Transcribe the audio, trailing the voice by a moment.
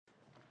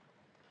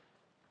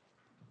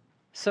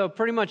So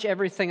pretty much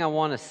everything I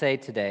want to say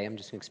today, I'm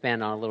just going to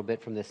expand on a little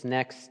bit from this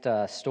next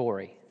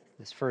story,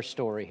 this first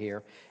story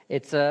here.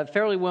 It's a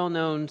fairly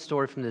well-known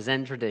story from the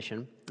Zen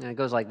tradition, and it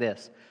goes like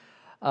this.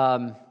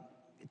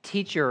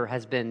 Teacher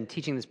has been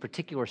teaching this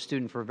particular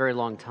student for a very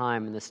long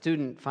time, and the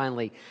student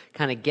finally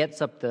kind of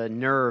gets up the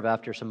nerve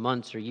after some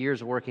months or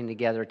years of working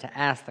together to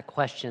ask the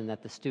question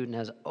that the student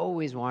has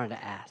always wanted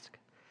to ask.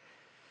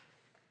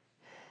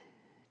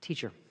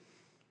 Teacher,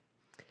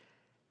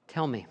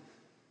 tell me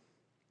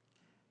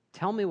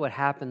what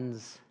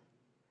happens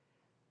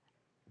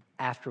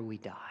after we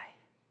die.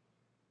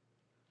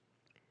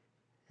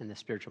 And the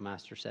spiritual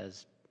master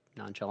says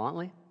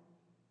nonchalantly,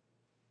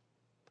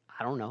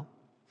 I don't know.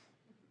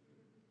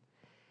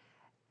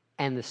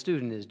 And the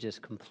student is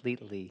just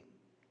completely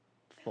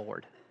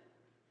floored,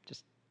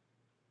 just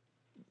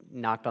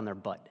knocked on their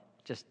butt.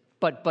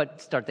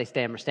 They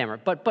stammer.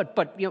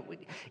 But,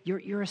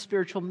 you're a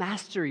spiritual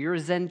master. You're a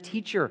Zen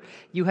teacher.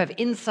 You have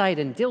insight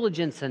and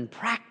diligence and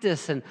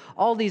practice and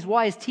all these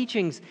wise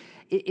teachings.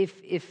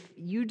 If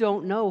you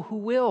don't know, who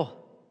will?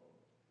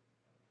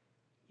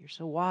 You're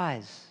so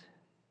wise.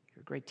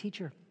 You're a great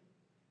teacher.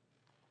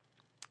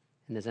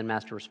 And the Zen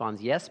master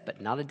responds, yes,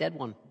 but not a dead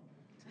one.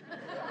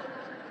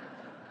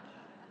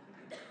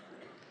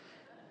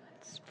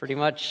 It's pretty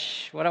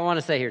much what I want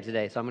to say here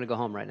today, so I'm going to go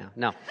home right now.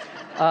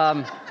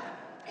 No.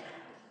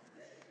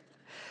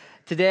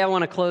 Today I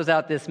want to close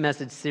out this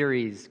message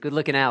series, Good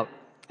Looking Out,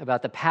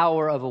 about the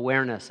power of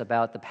awareness,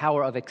 about the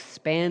power of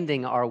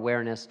expanding our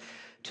awareness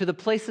to the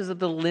places of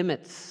the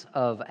limits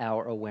of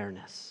our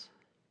awareness,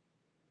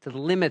 to the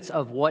limits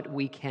of what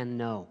we can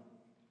know.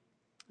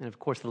 And of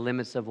course, the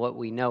limits of what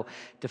we know,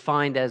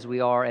 defined as we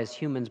are as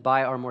humans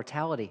by our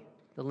mortality,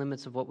 the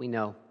limits of what we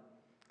know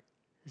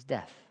is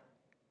death.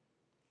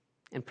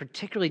 And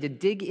particularly to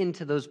dig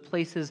into those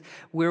places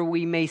where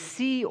we may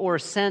see or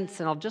sense,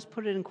 and I'll just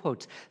put it in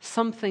quotes,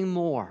 something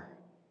more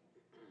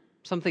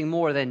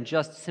than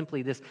just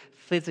simply this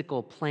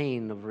physical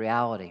plane of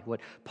reality.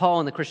 What Paul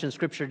in the Christian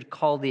scripture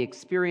called the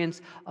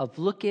experience of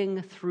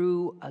looking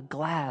through a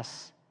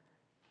glass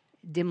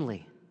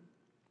dimly,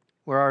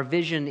 where our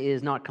vision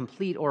is not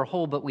complete or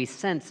whole, but we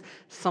sense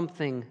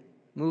something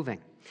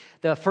moving.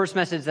 The first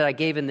message that I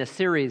gave in this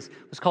series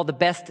was called the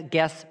Best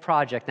Guess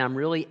Project. Now I'm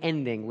really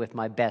ending with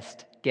my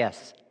Best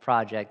Guess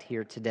Project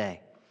here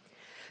today.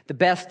 The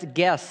best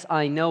guess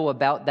I know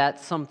about that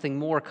something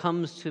more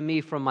comes to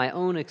me from my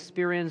own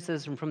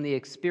experiences and from the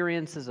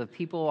experiences of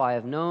people I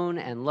have known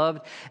and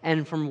loved,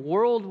 and from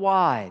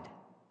worldwide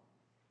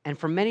and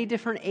from many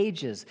different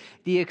ages,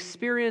 the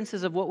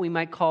experiences of what we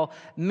might call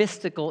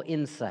mystical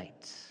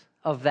insights.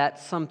 Of that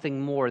something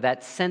more,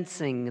 that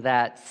sensing,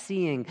 that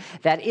seeing,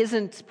 that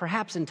isn't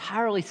perhaps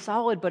entirely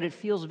solid, but it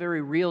feels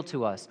very real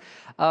to us.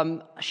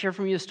 I'll share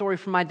from you a story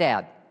from my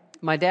dad.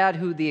 My dad,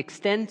 who the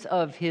extent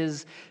of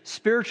his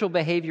spiritual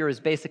behavior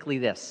is basically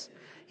this.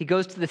 He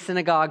goes to the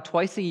synagogue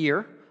twice a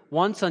year,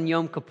 once on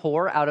Yom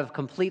Kippur out of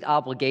complete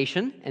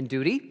obligation and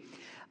duty,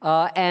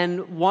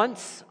 and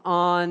once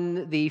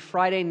on the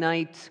Friday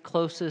night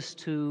closest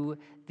to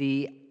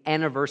the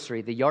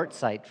anniversary, the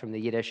yahrzeit from the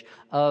Yiddish,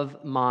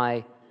 of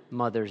my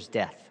mother's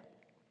death.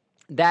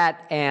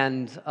 That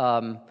and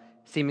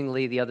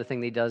seemingly the other thing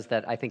that he does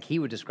that I think he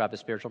would describe as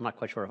spiritual, I'm not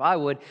quite sure if I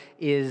would,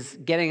 is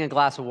getting a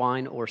glass of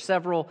wine or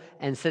several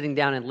and sitting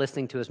down and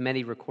listening to as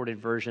many recorded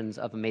versions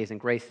of Amazing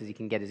Grace as he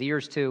can get his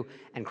ears to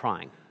and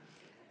crying.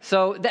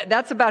 So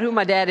that's about who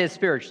my dad is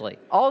spiritually.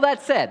 All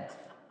that said,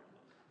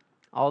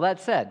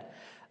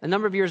 a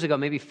number of years ago,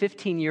 maybe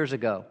 15 years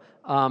ago,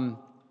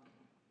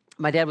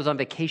 my dad was on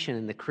vacation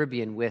in the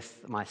Caribbean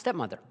with my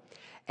stepmother,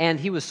 and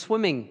he was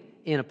swimming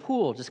in a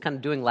pool, just kind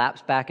of doing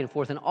laps back and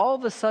forth. And all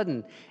of a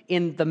sudden,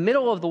 in the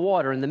middle of the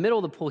water, in the middle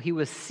of the pool, he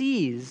was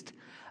seized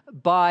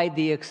by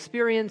the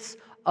experience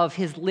of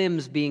his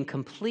limbs being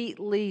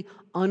completely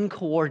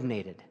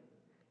uncoordinated.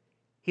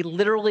 He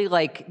literally,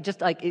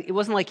 it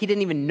wasn't like he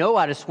didn't even know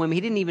how to swim. He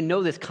didn't even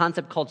know this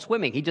concept called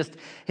swimming.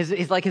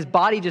 His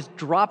body just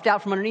dropped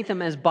out from underneath him,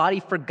 and his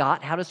body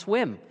forgot how to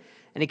swim.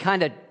 And he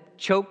kind of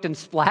choked and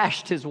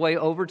splashed his way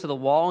over to the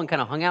wall and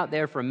kind of hung out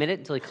there for a minute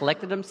until he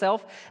collected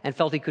himself and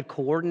felt he could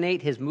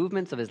coordinate his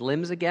movements of his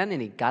limbs again.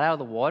 And he got out of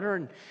the water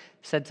and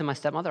said to my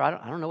stepmother,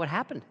 I don't know what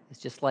happened. It's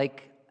just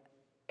like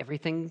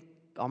everything,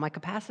 all my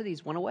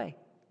capacities went away.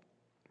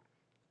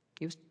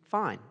 He was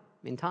fine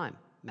in time,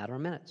 matter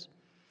of minutes.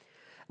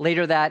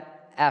 Later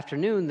that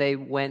afternoon, they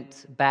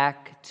went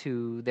back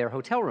to their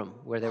hotel room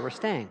where they were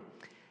staying.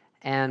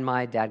 And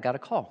my dad got a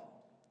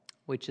call,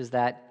 which is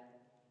that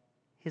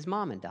his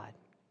mom had died.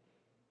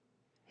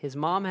 His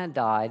mom had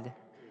died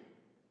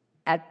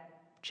at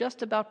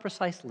just about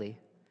precisely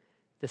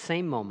the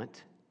same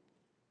moment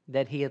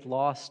that he had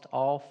lost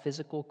all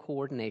physical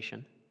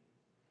coordination,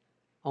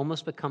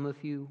 almost become,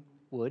 if you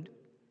would,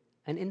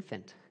 an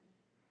infant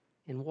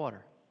in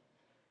water.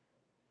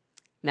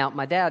 Now,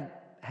 my dad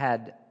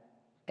had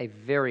a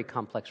very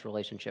complex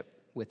relationship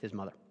with his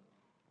mother.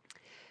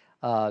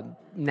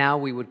 Now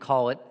we would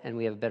call it, and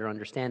we have a better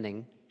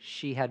understanding,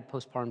 she had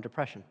postpartum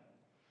depression.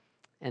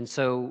 And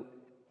so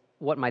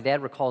what my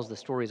dad recalls the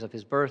stories of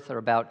his birth are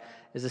about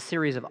is a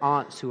series of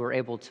aunts who were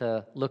able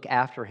to look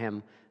after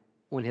him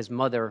when his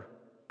mother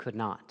could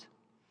not.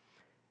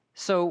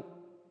 So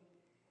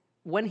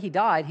when he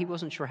died, he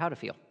wasn't sure how to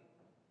feel.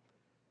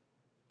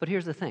 But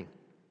here's the thing.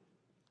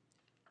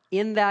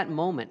 In that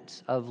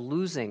moment of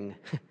losing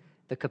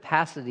the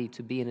capacity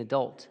to be an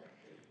adult,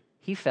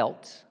 he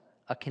felt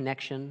a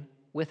connection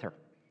with her.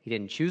 He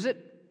didn't choose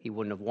it. He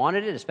wouldn't have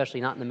wanted it,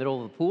 especially not in the middle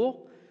of a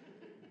pool.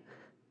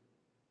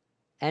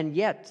 And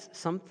yet,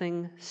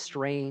 something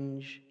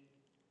strange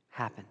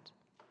happened.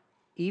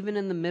 Even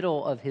in the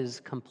middle of his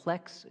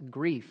complex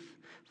grief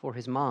for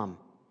his mom,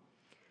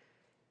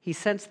 he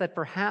sensed that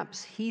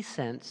perhaps he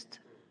sensed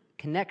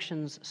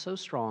connections so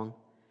strong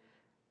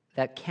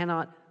that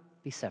cannot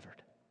be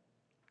severed.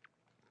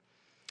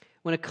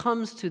 When it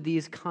comes to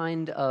these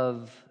kind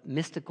of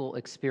mystical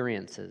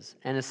experiences,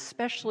 and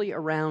especially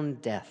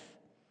around death,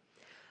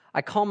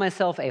 I call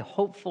myself a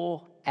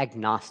hopeful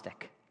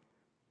agnostic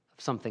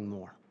of something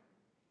more,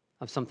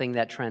 of something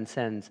that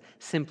transcends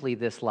simply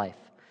this life.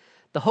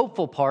 The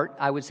hopeful part,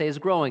 I would say, is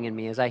growing in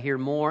me as I hear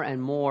more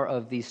and more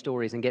of these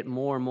stories and get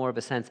more and more of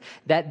a sense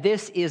that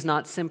this is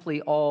not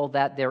simply all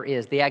that there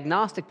is. The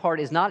agnostic part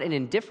is not an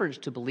indifference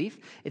to belief.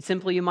 It's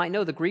simply, you might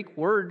know, the Greek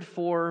word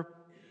for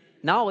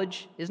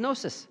knowledge is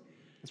gnosis.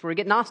 That's where we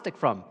get Gnostic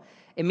from.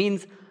 It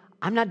means,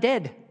 I'm not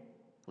dead,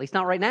 at least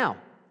not right now.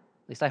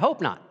 At least I hope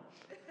not.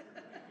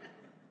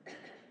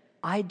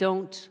 I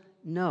don't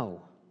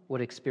know what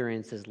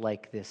experiences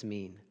like this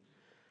mean.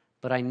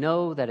 But I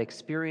know that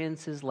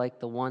experiences like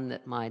the one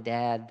that my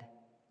dad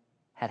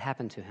had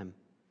happened to him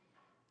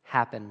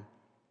happen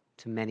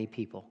to many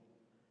people.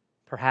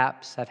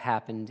 Perhaps have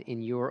happened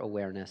in your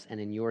awareness and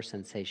in your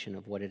sensation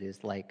of what it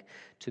is like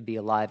to be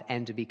alive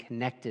and to be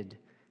connected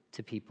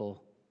to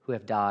people who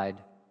have died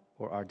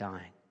or are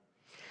dying.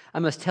 I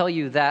must tell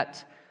you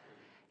that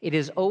it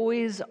is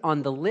always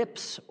on the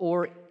lips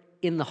or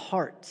in the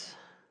heart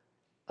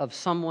of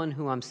someone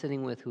who I'm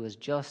sitting with who has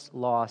just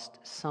lost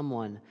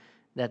someone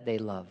that they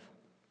love.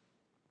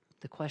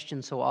 The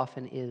question so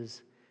often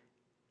is,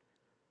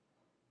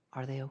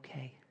 are they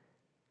okay?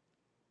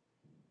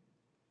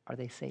 Are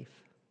they safe?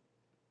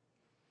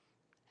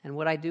 And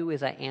what I do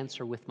is I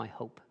answer with my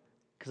hope,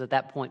 because at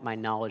that point my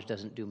knowledge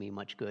doesn't do me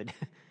much good,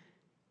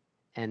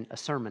 and a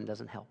sermon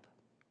doesn't help.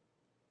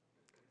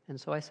 And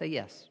so I say,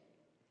 yes,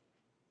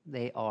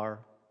 they are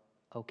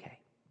okay.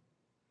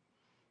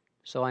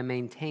 So I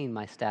maintain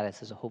my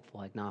status as a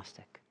hopeful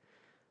agnostic,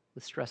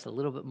 with stress a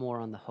little bit more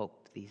on the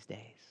hope these days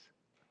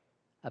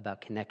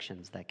about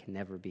connections that can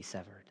never be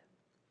severed.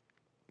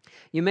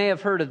 You may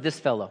have heard of this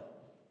fellow.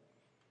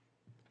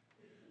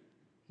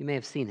 You may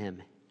have seen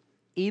him.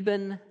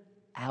 Eben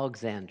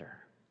Alexander.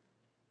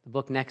 The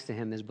book next to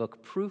him is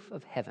book Proof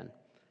of Heaven.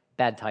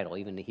 Bad title,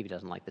 even he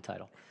doesn't like the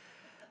title.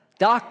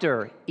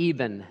 Dr.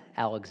 Eben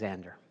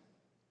Alexander.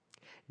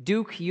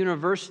 Duke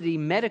University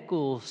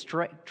medical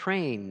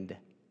trained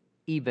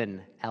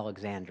Eben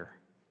Alexander.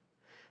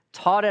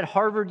 Taught at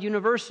Harvard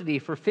University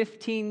for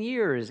 15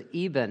 years,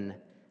 Eben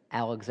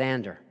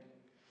Alexander.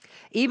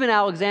 Eben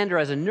Alexander,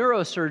 as a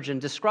neurosurgeon,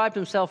 described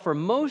himself for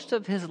most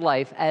of his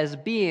life as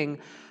being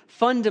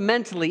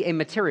fundamentally a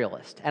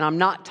materialist. And I'm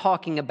not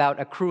talking about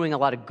accruing a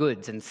lot of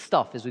goods and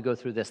stuff as we go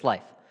through this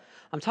life.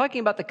 I'm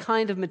talking about the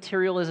kind of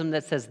materialism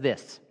that says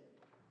this: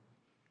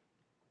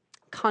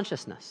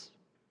 consciousness,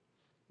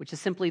 which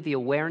is simply the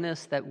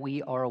awareness that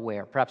we are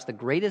aware. Perhaps the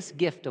greatest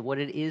gift of what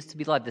it is to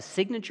be alive, the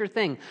signature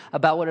thing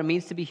about what it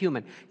means to be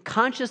human.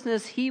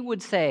 Consciousness, he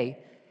would say,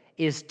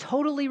 is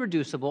totally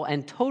reducible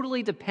and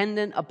totally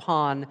dependent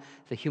upon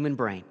the human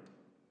brain.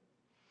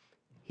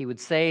 He would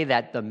say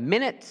that the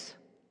minute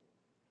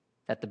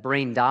that the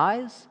brain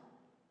dies,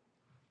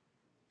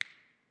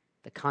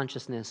 the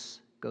consciousness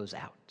goes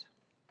out.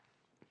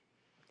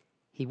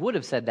 He would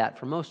have said that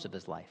for most of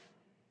his life,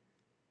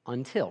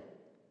 until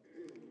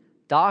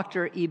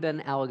Dr.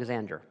 Eben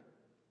Alexander,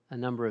 a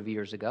number of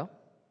years ago,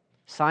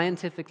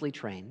 scientifically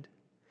trained,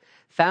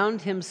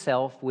 found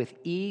himself with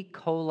E.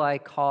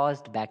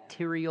 coli-caused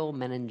bacterial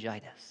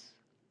meningitis.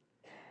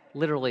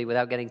 Literally,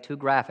 without getting too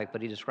graphic, but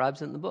he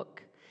describes it in the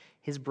book,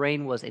 his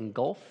brain was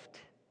engulfed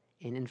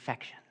in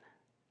infection.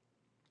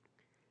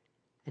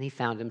 And he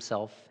found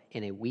himself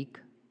in a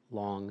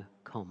week-long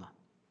coma.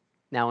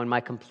 Now, in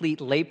my complete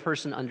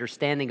layperson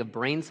understanding of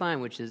brain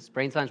science, which is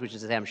to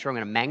say, I'm sure I'm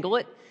going to mangle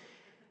it,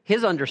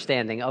 his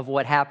understanding of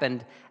what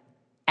happened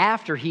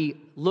after he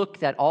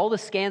looked at all the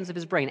scans of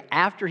his brain,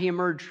 after he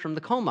emerged from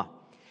the coma,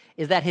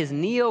 is that his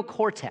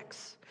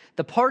neocortex,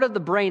 the part of the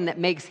brain that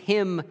makes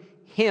him,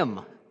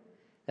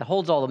 that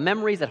holds all the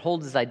memories, that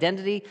holds his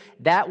identity,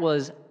 that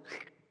was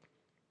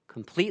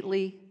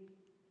completely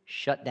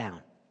shut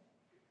down.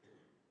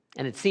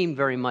 And it seemed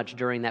very much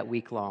during that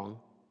week-long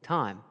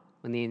time,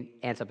 when the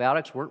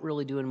antibiotics weren't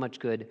really doing much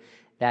good,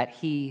 that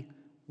he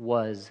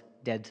was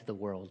dead to the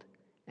world,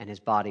 and his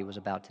body was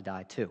about to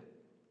die too.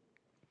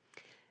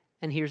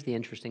 And here's the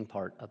interesting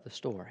part of the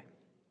story.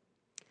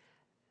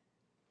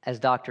 As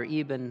Dr.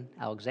 Eben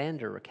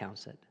Alexander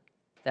recounts it,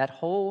 that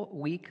whole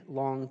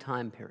week-long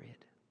time period,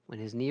 when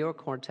his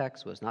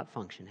neocortex was not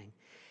functioning,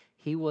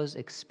 he was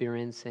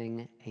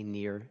experiencing a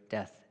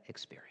near-death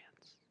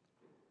experience.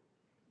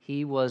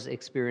 He was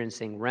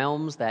experiencing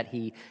realms that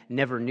he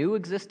never knew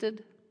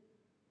existed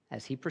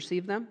as he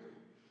perceived them.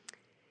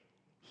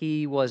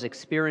 He was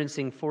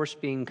experiencing force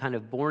being kind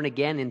of born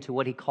again into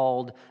what he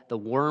called the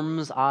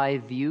worm's eye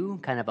view,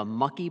 kind of a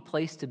mucky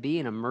place to be,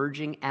 and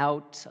emerging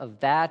out of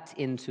that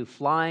into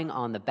flying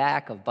on the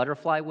back of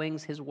butterfly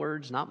wings, his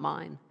words, not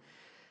mine.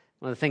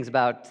 One of the things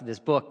about this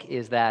book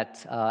is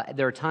that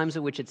there are times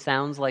in which it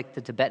sounds like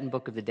the Tibetan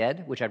Book of the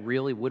Dead, which I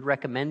really would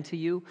recommend to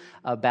you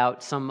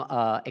about some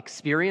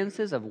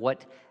experiences of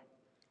what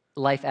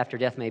life after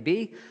death may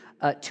be.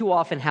 Too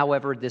often,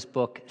 however, this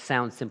book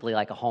sounds simply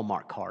like a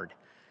Hallmark card.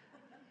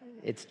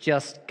 It's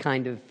just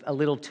kind of a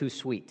little too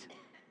sweet.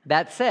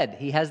 That said,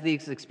 he has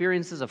these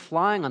experiences of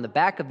flying on the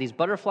back of these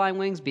butterfly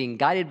wings, being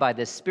guided by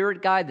this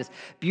spirit guide, this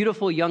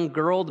beautiful young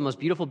girl, the most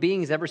beautiful being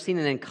he's ever seen,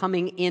 and then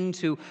coming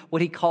into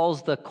what he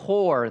calls the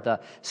core, the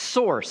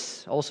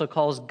source, also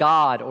calls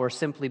God, or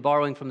simply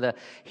borrowing from the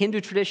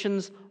Hindu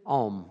traditions,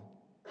 Om.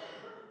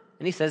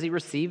 And he says he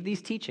received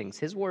these teachings,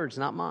 his words,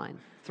 not mine.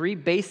 3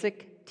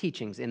 basic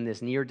teachings in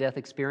this near-death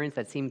experience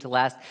that seemed to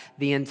last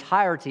the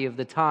entirety of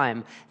the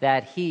time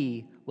that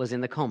he was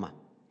in the coma.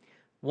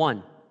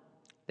 1,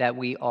 that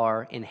we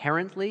are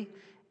inherently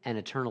and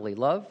eternally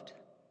loved.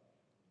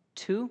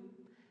 2,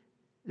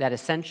 that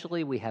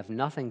essentially we have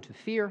nothing to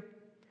fear.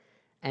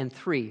 And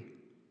 3,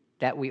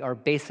 that we are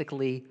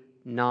basically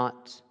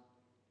not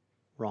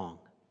wrong.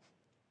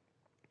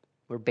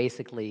 We're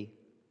basically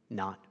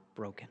not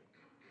broken.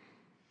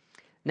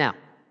 Now,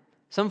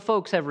 some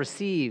folks have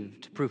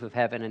received proof of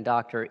heaven in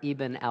Dr.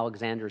 Eben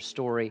Alexander's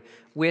story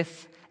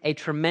with a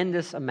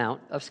tremendous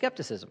amount of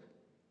skepticism.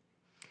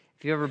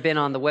 If you've ever been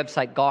on the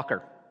website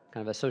Gawker,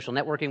 kind of a social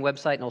networking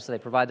website, and also they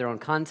provide their own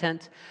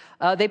content,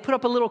 they put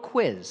up a little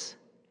quiz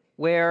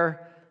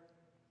where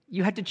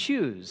you had to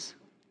choose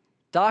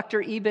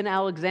Dr. Eben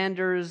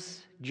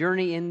Alexander's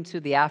journey into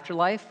the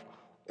afterlife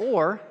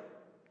or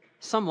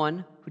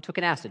someone who took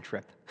an acid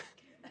trip.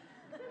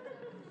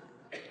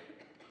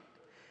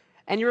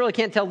 And you really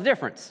can't tell the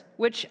difference,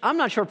 which I'm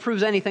not sure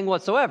proves anything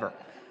whatsoever.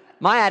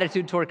 My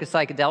attitude toward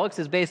psychedelics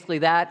is basically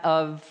that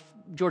of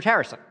George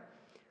Harrison,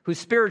 whose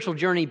spiritual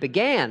journey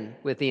began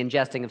with the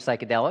ingesting of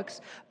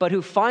psychedelics, but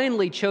who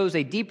finally chose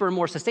a deeper,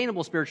 more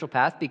sustainable spiritual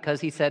path because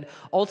he said,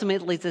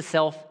 ultimately, it's a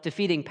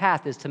self-defeating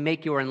path is to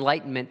make your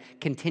enlightenment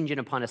contingent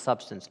upon a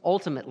substance.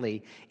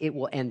 Ultimately, it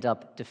will end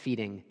up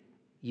defeating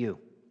you.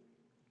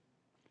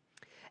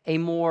 A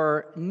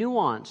more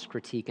nuanced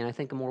critique, and I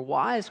think a more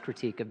wise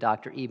critique of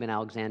Dr. Eben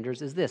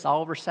Alexander's is this.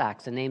 Oliver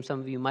Sacks, a name some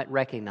of you might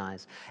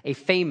recognize, a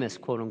famous,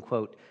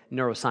 quote-unquote,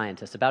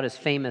 neuroscientist, about as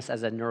famous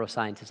as a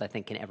neuroscientist I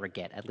think can ever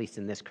get, at least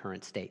in this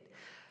current state.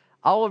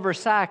 Oliver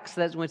Sacks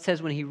says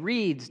when he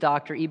reads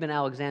Dr. Eben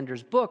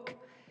Alexander's book,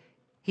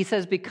 he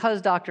says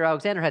because Dr.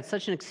 Alexander had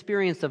such an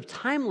experience of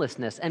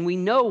timelessness, and we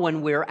know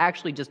when we're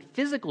actually just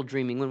physical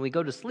dreaming, when we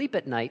go to sleep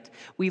at night,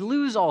 we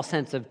lose all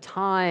sense of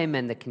time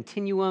and the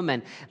continuum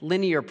and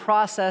linear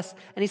process.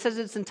 And he says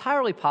it's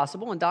entirely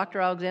possible, and Dr.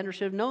 Alexander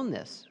should have known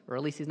this, or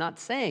at least he's not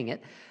saying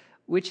it,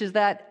 which is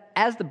that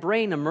as the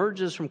brain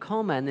emerges from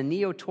coma and the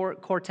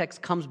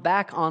neocortex comes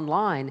back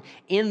online,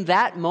 in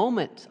that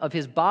moment of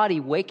his body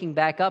waking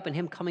back up and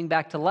him coming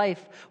back to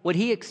life, what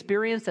he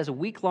experienced as a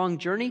week-long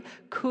journey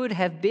could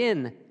have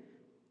been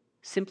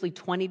simply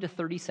 20 to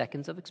 30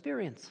 seconds of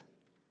experience.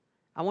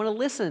 I want to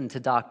listen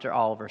to Dr.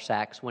 Oliver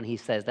Sacks when he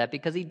says that,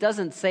 because he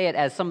doesn't say it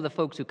as some of the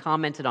folks who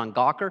commented on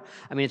Gawker.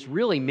 I mean, it's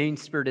really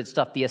mean-spirited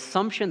stuff. The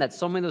assumption that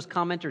so many of those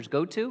commenters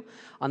go to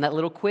on that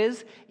little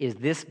quiz is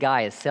this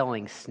guy is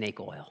selling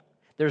snake oil.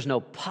 There's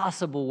no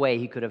possible way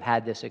he could have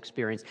had this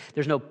experience.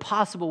 There's no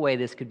possible way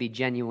this could be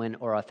genuine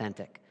or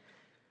authentic.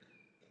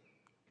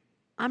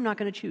 I'm not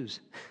going to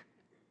choose.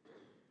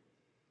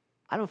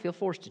 I don't feel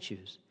forced to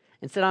choose.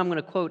 Instead, I'm going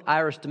to quote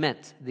Iris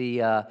DeMent,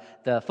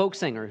 the folk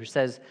singer, who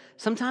says,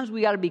 sometimes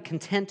we got to be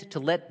content to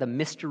let the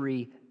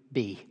mystery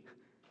be.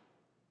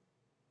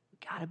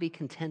 We got to be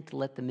content to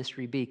let the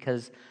mystery be,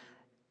 because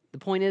the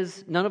point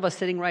is, none of us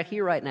sitting right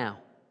here right now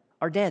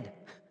are dead.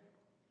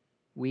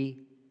 We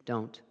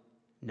don't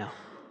know.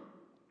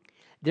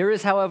 There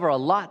is, however, a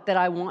lot that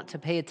I want to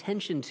pay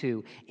attention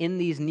to in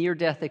these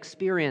near-death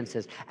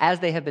experiences, as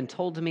they have been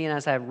told to me and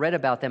as I've read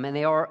about them, and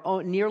they are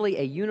nearly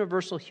a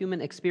universal human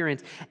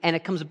experience. And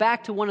it comes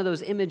back to one of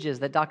those images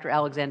that Dr.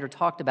 Alexander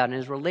talked about and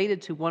is related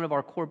to one of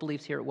our core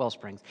beliefs here at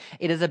Wellsprings.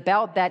 It is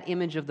about that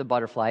image of the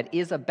butterfly. It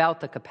is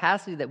about the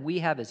capacity that we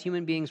have as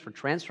human beings for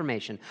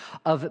transformation,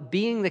 of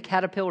being the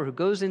caterpillar who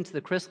goes into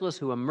the chrysalis,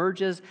 who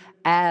emerges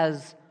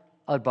as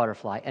a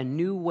butterfly, a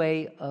new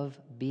way of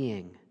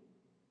being.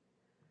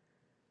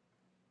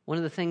 One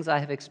of the things I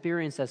have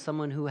experienced as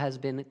someone who has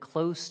been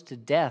close to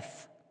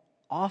death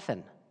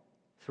often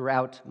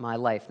throughout my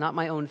life, not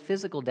my own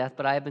physical death,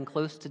 but I have been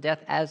close to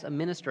death as a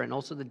minister, and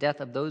also the death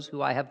of those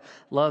who I have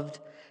loved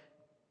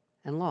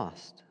and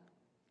lost.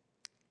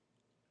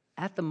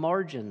 At the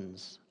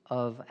margins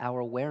of our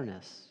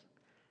awareness,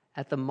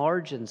 At the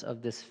margins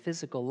of this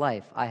physical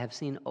life, I have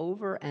seen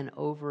over and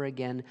over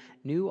again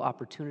new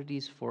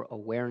opportunities for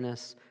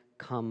awareness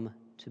come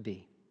to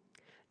be.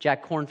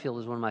 Jack Kornfield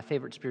is one of my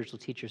favorite spiritual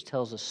teachers,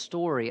 tells a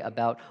story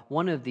about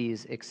one of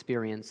these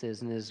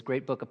experiences in his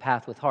great book, A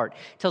Path with Heart.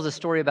 He tells a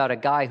story about a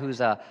guy who's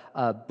a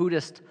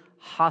Buddhist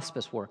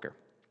hospice worker.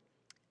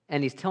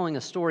 And he's telling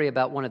a story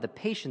about one of the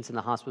patients in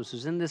the hospice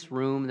who's in this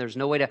room. There's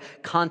no way to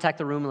contact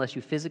the room unless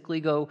you physically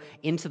go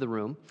into the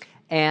room.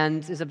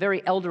 And is a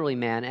very elderly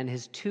man, and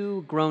his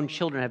 2 grown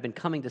children have been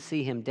coming to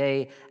see him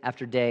day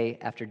after day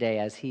after day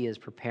as he is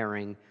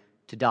preparing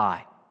to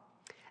die.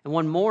 And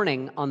one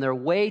morning, on their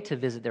way to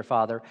visit their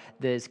father,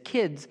 his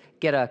kids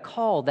get a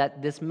call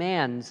that this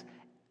man's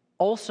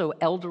also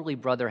elderly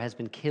brother has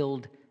been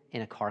killed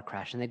in a car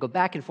crash. And they go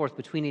back and forth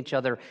between each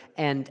other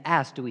and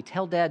ask, do we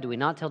tell Dad, do we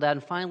not tell Dad?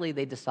 And finally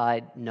they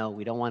decide, no,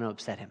 we don't want to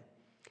upset him.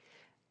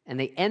 And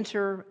they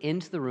enter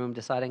into the room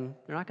deciding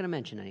they're not going to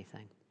mention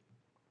anything.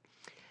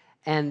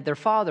 And their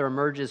father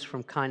emerges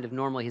from kind of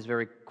normally his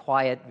very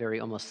quiet,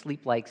 very almost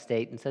sleep-like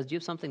state and says, do you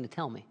have something to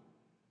tell me?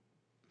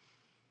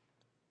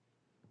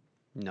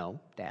 No,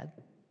 Dad.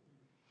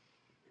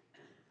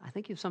 I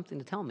think you have something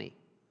to tell me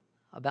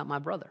about my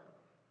brother.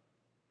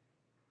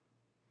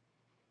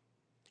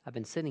 I've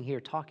been sitting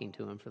here talking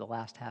to him for the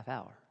last half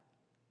hour.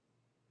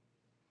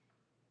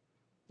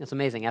 It's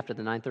amazing. After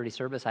the 9:30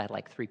 service, I had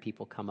like 3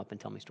 people come up and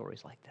tell me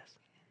stories like this.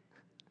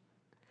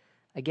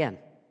 Again,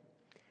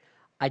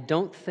 I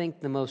don't think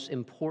the most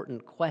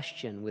important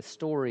question with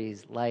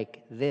stories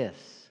like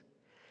this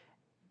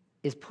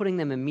is putting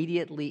them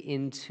immediately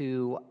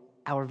into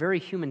our very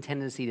human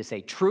tendency to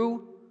say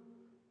true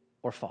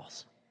or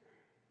false.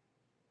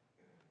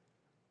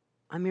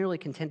 I'm merely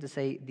content to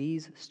say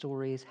these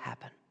stories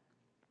happen.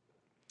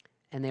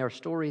 And they are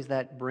stories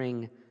that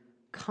bring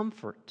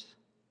comfort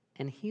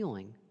and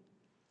healing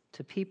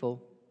to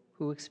people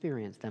who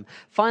experience them.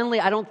 Finally,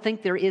 I don't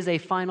think there is a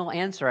final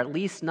answer, at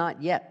least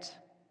not yet.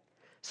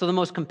 So the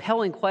most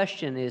compelling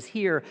question is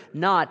here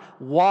not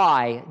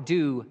why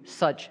do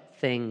such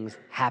things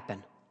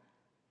happen?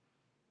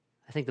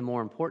 I think the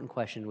more important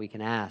question we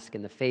can ask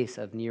in the face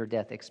of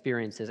near-death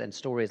experiences and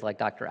stories like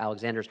Dr.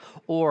 Alexander's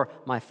or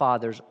my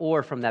father's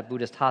or from that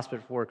Buddhist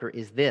hospice worker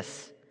is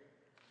this: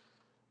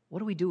 what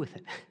do we do with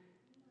it?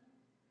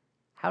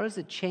 How does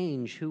it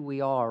change who we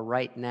are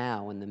right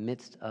now in the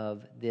midst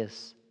of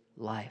this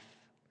life?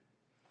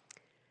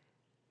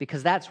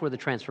 Because that's where the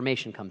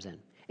transformation comes in.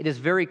 It is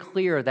very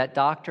clear that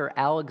Dr.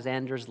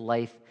 Alexander's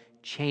life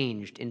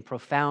changed in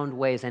profound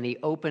ways, and he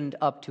opened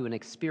up to an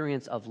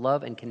experience of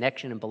love and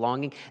connection and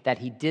belonging that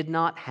he did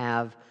not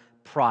have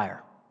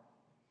prior.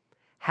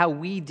 How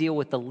we deal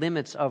with the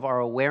limits of our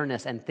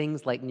awareness and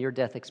things like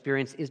near-death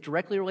experience is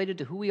directly related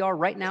to who we are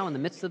right now in the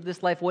midst of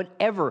this life,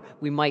 whatever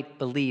we might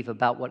believe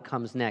about what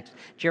comes next.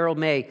 Gerald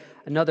May,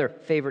 another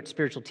favorite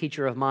spiritual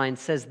teacher of mine,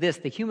 says this: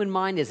 the human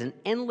mind is an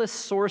endless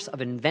source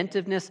of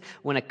inventiveness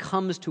when it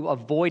comes to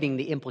avoiding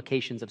the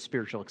implications of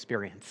spiritual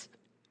experience.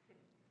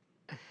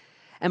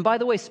 And by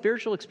the way,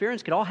 spiritual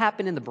experience could all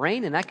happen in the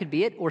brain, and that could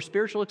be it, or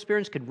spiritual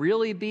experience could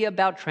really be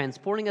about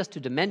transporting us to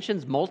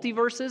dimensions,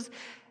 multiverses,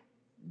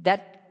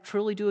 that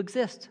truly do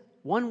exist.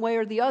 One way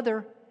or the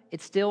other,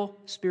 it's still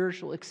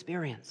spiritual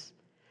experience.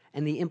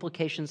 And the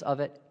implications of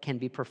it can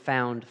be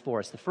profound for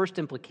us. The first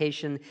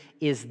implication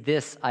is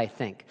this, I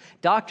think.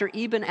 Dr.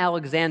 Eben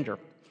Alexander,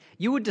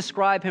 you would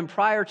describe him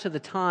prior to the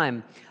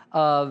time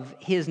of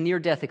his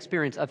near-death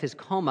experience, of his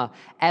coma,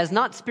 as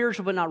not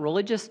spiritual but not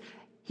religious.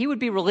 He would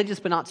be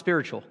religious but not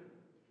spiritual,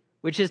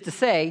 which is to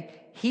say,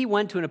 he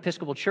went to an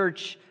Episcopal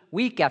church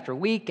week after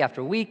week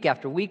after week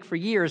after week for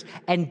years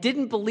and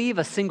didn't believe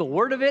a single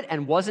word of it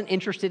and wasn't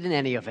interested in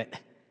any of it.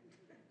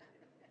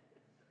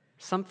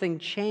 Something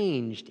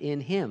changed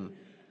in him.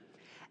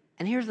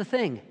 And here's the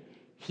thing.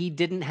 He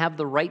didn't have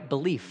the right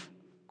belief,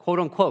 quote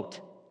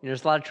unquote.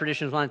 There's a lot of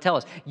traditions want to tell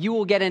us, you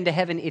will get into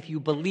heaven if you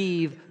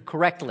believe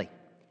correctly.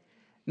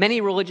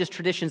 Many religious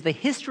traditions, the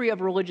history of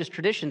religious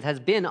traditions has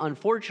been,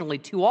 unfortunately,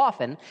 too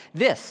often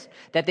this,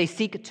 that they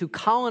seek to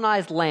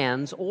colonize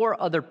lands or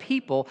other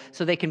people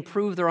so they can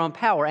prove their own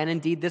power. And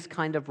indeed, this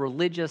kind of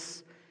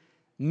religious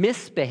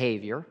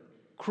misbehavior,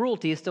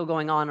 cruelty, is still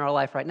going on in our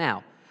life right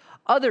now.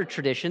 Other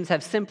traditions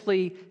have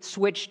simply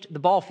switched the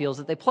ball fields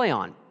that they play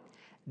on.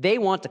 They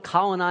want to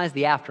colonize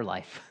the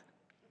afterlife.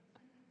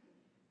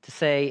 To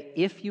say,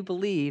 if you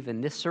believe in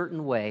this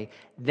certain way,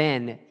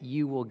 then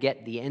you will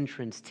get the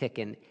entrance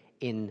ticket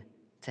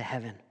into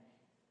heaven.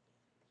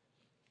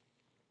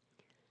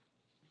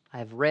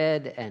 I've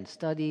read and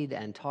studied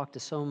and talked to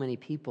so many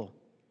people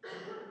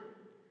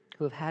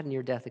who have had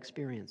near-death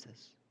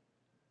experiences.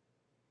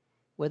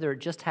 Whether it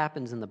just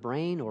happens in the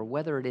brain or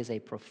whether it is a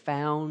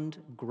profound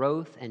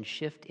growth and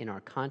shift in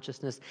our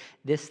consciousness,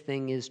 this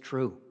thing is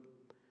true.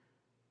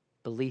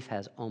 Belief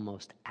has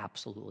almost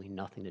absolutely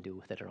nothing to do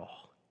with it at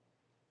all.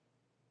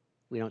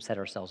 We don't set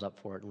ourselves up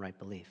for it in right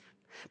belief.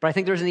 But I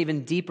think there's an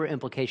even deeper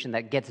implication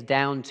that gets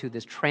down to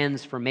this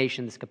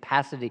transformation, this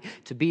capacity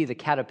to be the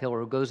caterpillar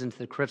who goes into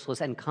the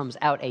chrysalis and comes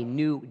out a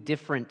new,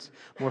 different,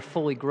 more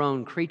fully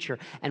grown creature.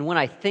 And when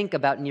I think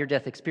about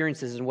near-death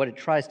experiences and what it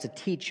tries to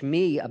teach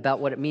me about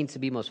what it means to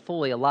be most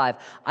fully alive,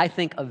 I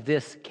think of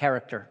this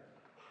character.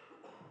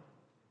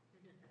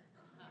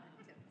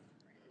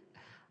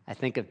 I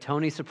think of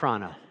Tony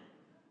Soprano.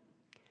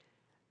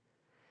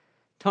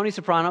 Tony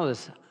Soprano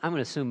is, I'm going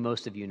to assume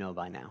most of you know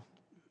by now,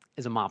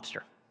 is a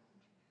mobster.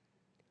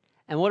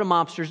 And what do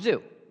mobsters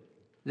do?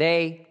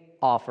 They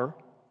offer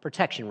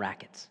protection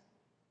rackets.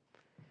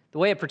 The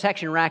way a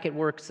protection racket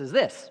works is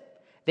this.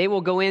 They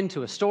will go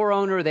into a store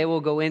owner, they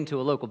will go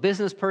into a local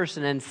business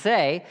person and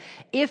say,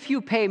 if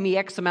you pay me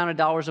X amount of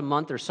dollars a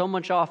month or so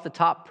much off the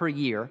top per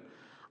year,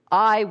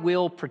 I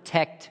will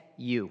protect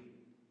you.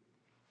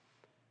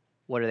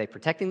 What are they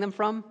protecting them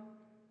from?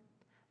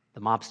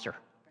 The mobster.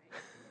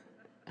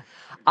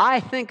 I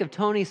think of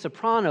Tony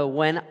Soprano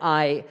when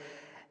I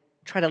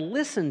try to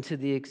listen to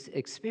the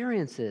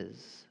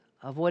experiences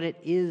of what it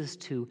is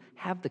to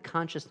have the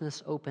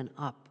consciousness open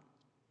up.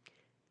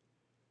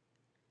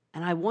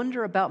 And I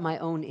wonder about my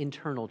own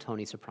internal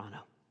Tony Soprano,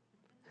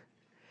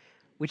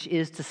 which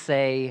is to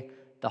say,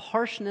 the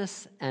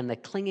harshness and the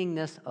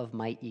clingingness of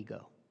my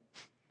ego,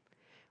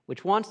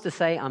 which wants to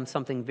say I'm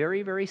something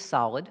very, very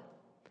solid,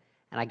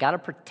 and I got to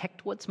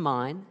protect what's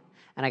mine,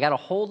 and I got to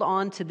hold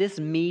on to this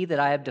me that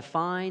I have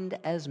defined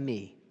as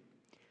me.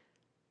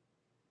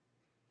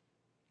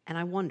 And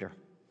I wonder,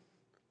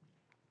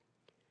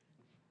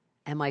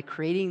 am I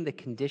creating the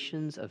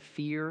conditions of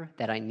fear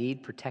that I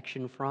need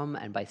protection from?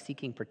 And by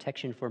seeking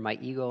protection for my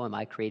ego, am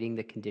I creating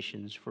the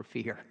conditions for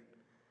fear?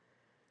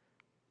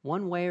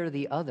 One way or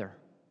the other,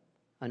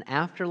 an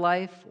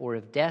afterlife or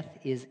if death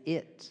is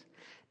it.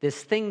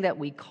 This thing that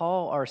we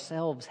call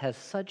ourselves has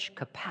such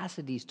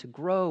capacities to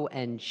grow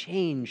and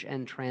change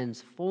and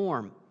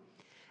transform.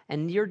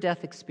 And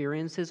near-death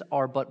experiences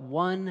are but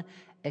one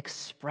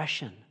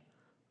expression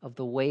of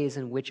the ways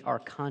in which our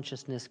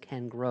consciousness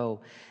can grow.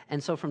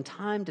 And so from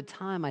time to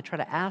time, I try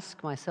to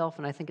ask myself,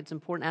 and I think it's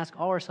important to ask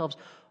all ourselves,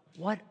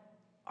 what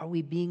are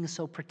we being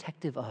so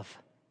protective of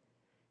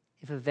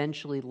if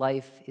eventually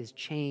life is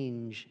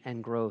change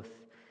and growth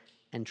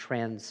and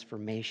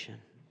transformation?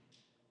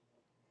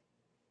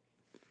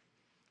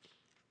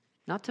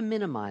 Not to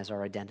minimize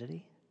our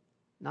identity,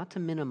 not to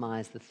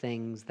minimize the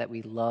things that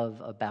we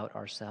love about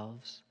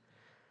ourselves,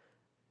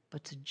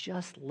 but to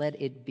just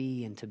let it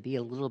be and to be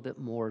a little bit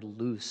more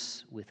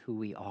loose with who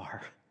we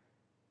are.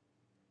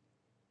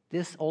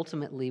 This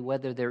ultimately,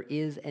 whether there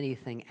is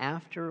anything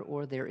after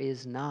or there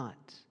is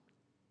not,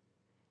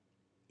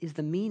 is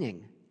the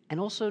meaning, and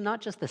also not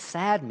just the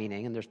sad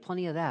meaning, and there's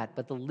plenty of that,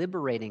 but the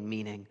liberating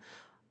meaning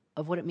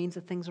of what it means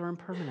that things are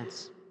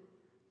impermanence.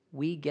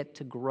 We get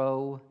to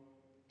grow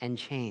and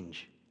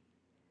change.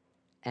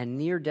 And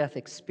near-death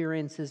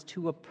experiences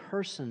to a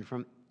person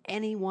from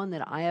anyone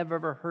that I have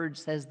ever heard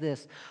says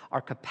this, our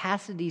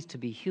capacities to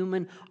be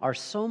human are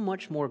so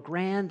much more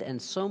grand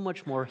and so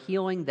much more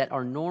healing that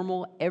our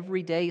normal,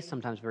 everyday,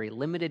 sometimes very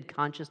limited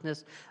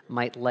consciousness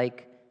might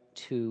like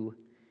to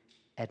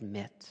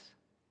admit.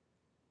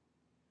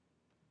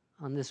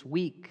 On this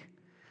week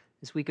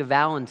of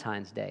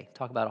Valentine's Day,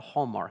 talk about a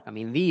hallmark,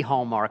 the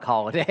Hallmark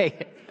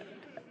holiday.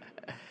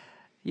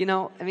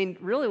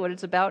 Really what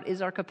it's about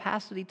is our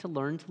capacity to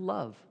learn to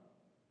love.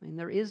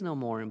 There is no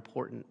more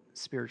important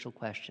spiritual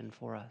question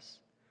for us.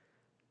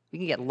 We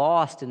can get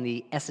lost in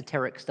the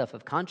esoteric stuff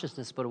of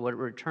consciousness, but what it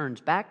returns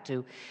back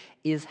to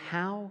is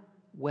how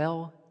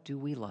well do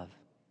we love?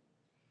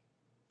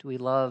 Do we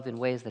love in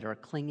ways that are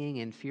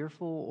clinging and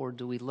fearful, or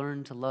do we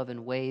learn to love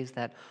in ways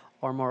that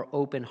are more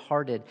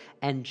open-hearted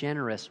and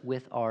generous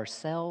with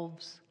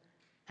ourselves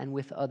and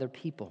with other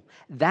people?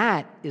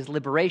 That is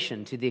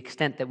liberation to the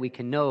extent that we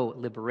can know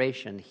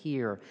liberation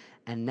here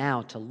and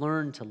now, to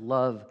learn to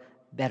love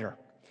better.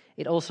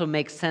 It also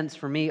makes sense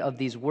for me of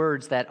these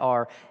words that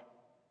are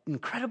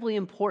incredibly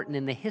important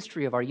in the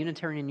history of our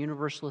Unitarian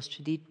Universalist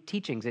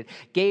teachings. It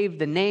gave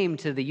the name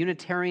to the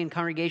Unitarian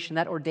congregation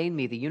that ordained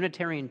me, the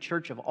Unitarian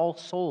Church of All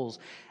Souls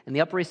in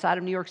the Upper East Side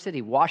of New York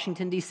City.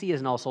 Washington, D.C.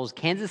 is an All Souls.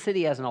 Kansas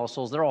City has an All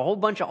Souls. There are a whole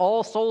bunch of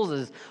All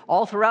Souls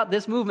all throughout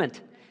this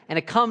movement. And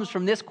it comes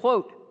from this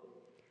quote.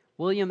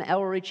 William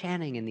Ellery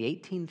Channing in the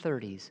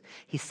 1830s.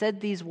 He said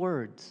these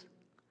words,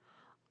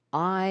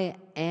 I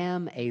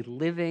am a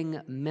living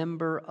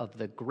member of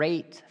the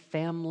great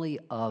family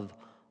of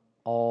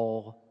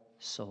all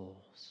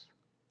souls.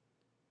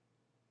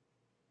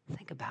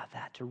 Think about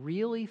that, to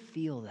really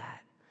feel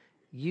that.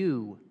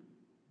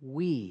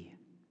 We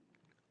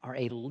are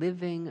a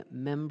living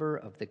member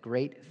of the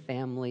great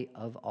family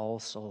of all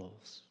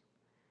souls.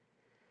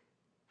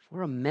 If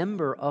we're a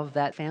member of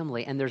that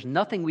family, and there's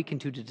nothing we can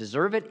do to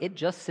deserve it, it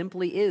just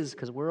simply is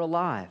because we're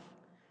alive.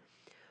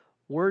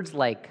 Words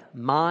like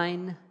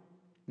mine,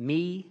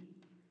 me,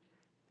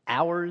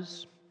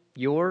 ours,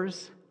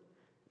 yours.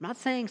 I'm not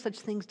saying such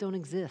things don't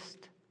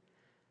exist,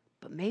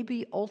 but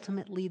maybe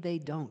ultimately they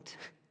don't.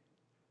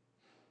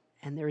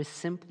 And there is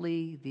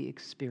simply the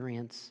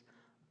experience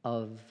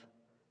of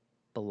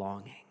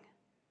belonging.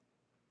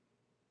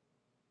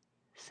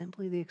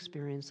 Simply the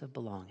experience of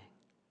belonging.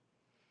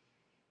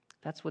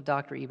 That's what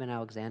Dr. Eben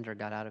Alexander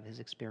got out of his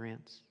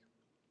experience.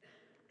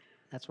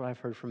 That's what I've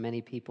heard from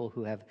many people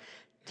who have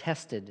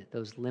tested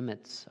those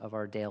limits of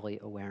our daily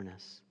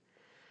awareness.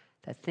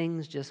 That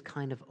things just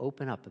kind of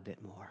open up a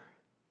bit more.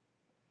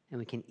 And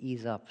we can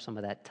ease up some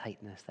of that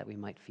tightness that we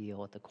might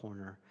feel at the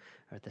corner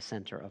or at the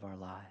center of our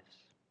lives.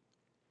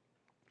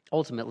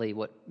 Ultimately,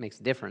 what makes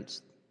a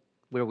difference,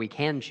 where we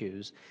can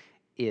choose,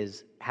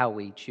 is how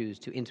we choose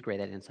to integrate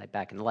that insight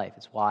back into life.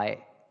 It's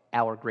why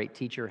our great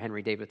teacher,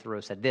 Henry David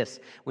Thoreau, said this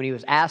when he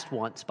was asked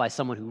once by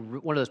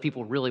one of those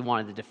people who really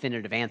wanted the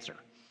definitive answer.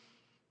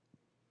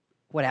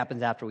 What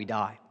happens after we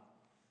die?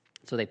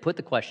 So they put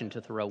the question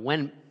to Thoreau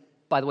when,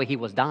 by the way, he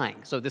was dying.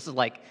 So this is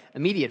like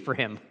immediate for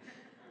him.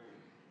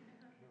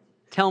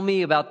 Tell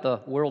me about the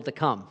world to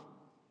come.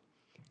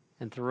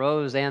 And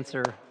Thoreau's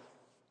answer,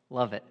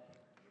 love it.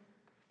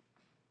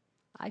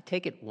 I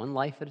take it one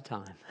life at a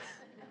time.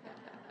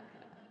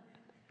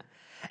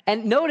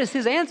 And notice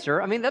his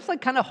answer. I mean, that's like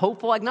kind of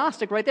hopeful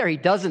agnostic right there. He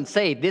doesn't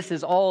say, this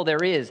is all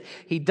there is.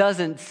 He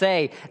doesn't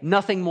say,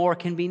 nothing more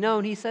can be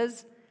known. He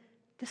says,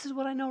 this is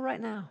what I know right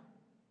now.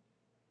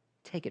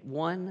 Take it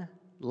one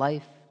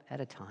life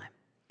at a time.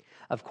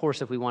 Of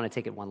course, if we want to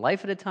take it one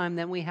life at a time,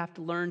 then we have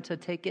to learn to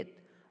take it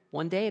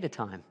one day at a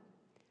time.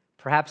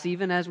 Perhaps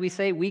even, as we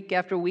say, week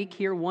after week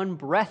here, one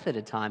breath at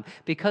a time.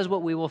 Because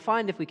what we will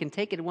find if we can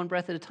take it one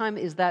breath at a time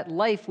is that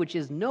life, which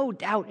is no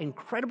doubt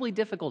incredibly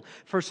difficult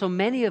for so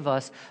many of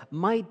us,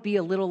 might be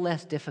a little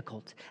less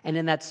difficult. And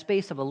in that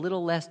space of a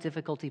little less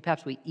difficulty,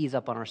 perhaps we ease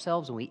up on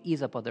ourselves and we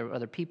ease up on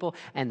other people.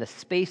 And the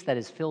space that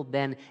is filled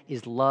then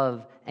is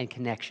love and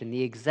connection.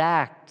 The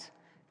exact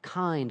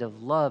kind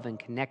of love and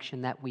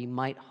connection that we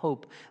might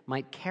hope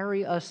might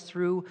carry us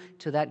through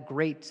to that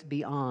great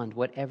beyond,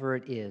 whatever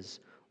it is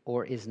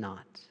or is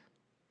not.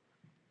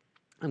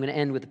 I'm going to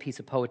end with a piece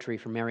of poetry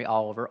from Mary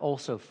Oliver,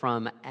 also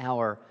from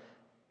our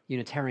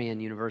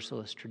Unitarian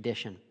Universalist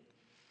tradition.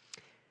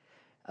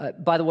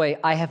 By the way,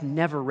 I have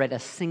never read a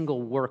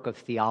single work of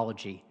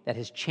theology that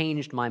has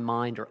changed my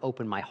mind or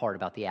opened my heart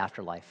about the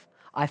afterlife.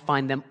 I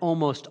find them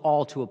almost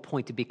all to a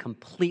point to be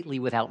completely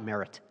without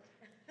merit.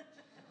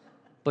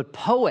 But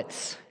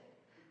poets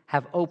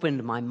have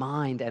opened my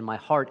mind and my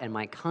heart and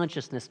my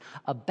consciousness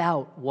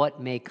about what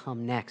may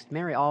come next.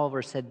 Mary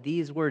Oliver said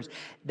these words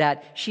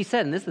that she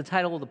said, and this is the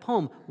title of the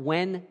poem,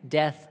 When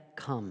Death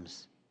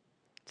Comes.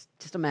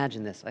 Just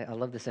imagine this. I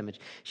love this image.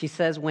 She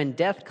says, when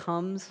death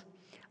comes,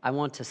 I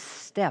want to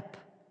step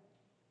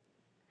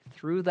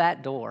through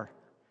that door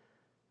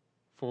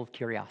full of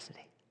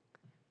curiosity.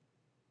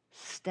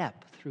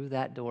 Step through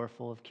that door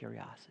full of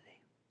curiosity.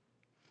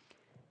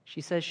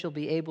 She says she'll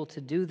be able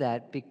to do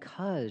that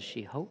because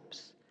she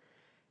hopes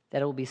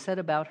that it will be said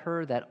about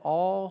her that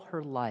all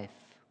her life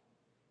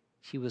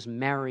she was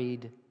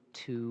married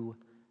to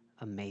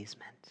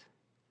amazement.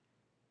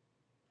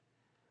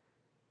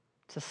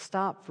 To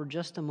stop for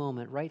just a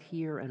moment right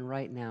here and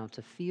right now,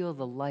 to feel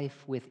the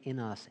life within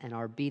us and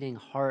our beating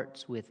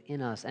hearts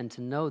within us, and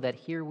to know that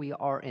here we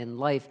are in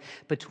life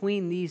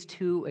between these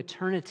two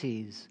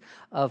eternities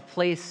of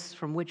place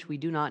from which we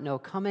do not know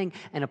coming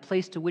and a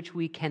place to which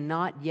we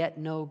cannot yet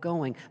know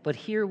going. But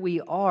here we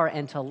are,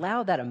 and to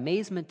allow that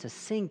amazement to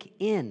sink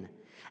in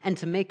and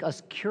to make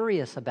us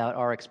curious about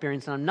our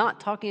experience. And I'm not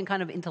talking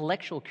kind of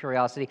intellectual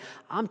curiosity.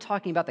 I'm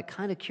talking about the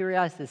kind of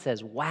curiosity that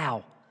says,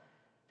 wow,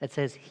 that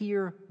says,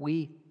 here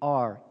we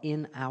are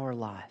in our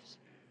lives.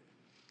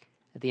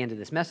 At the end of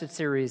this message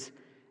series,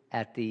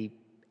 at the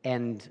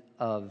end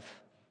of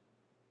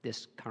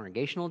this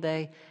congregational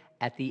day,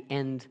 at the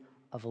end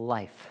of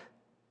life,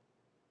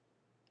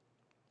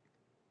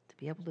 to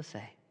be able to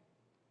say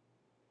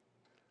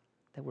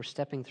that we're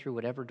stepping through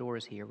whatever door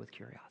is here with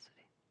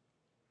curiosity,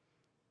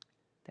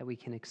 that we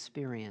can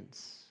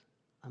experience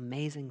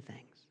amazing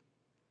things.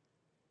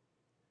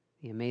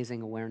 The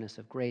amazing awareness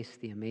of grace,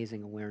 the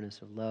amazing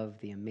awareness of love,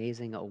 the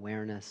amazing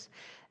awareness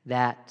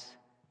that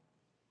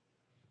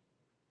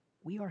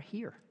we are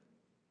here.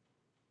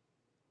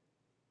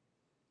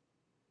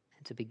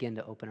 And to begin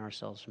to open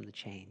ourselves from the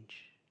change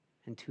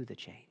and to the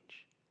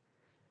change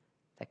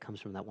that comes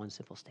from that one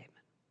simple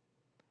statement.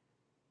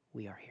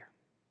 We are here.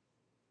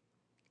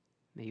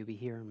 May you be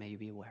here and may you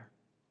be aware.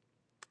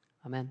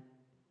 Amen.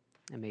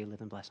 And may you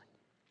live in blessing.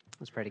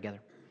 Let's pray together.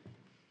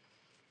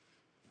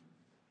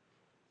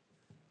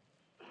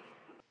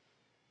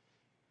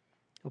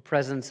 O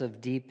presence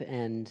of deep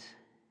and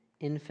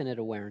infinite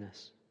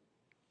awareness,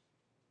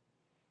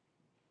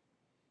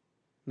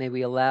 may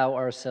we allow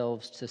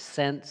ourselves to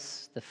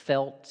sense the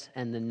felt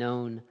and the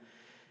known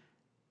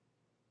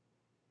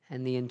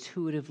and the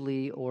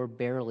intuitively or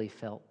barely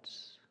felt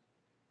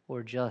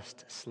or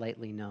just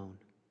slightly known.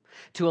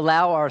 To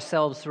allow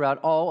ourselves throughout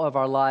all of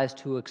our lives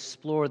to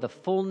explore the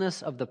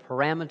fullness of the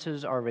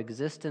parameters of our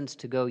existence,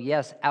 to go,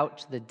 yes, out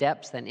to the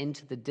depths and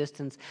into the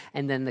distance,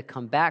 and then to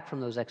come back from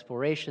those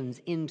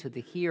explorations into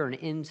the here and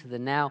into the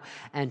now,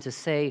 and to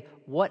say,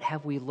 what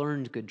have we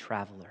learned, good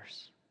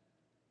travelers?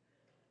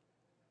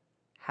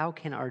 How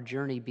can our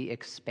journey be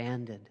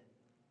expanded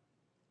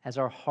as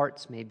our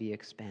hearts may be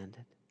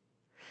expanded,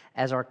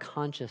 as our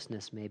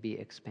consciousness may be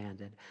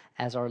expanded,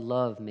 as our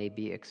love may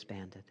be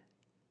expanded?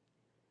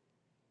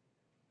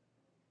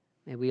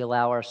 May we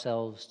allow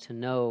ourselves to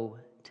know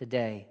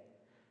today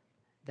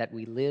that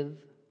we live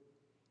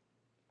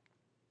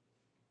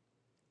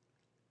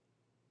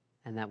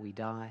and that we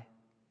die,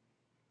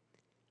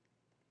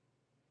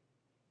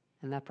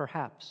 and that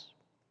perhaps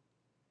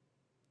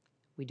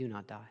we do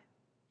not die.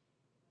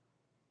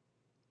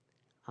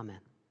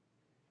 Amen.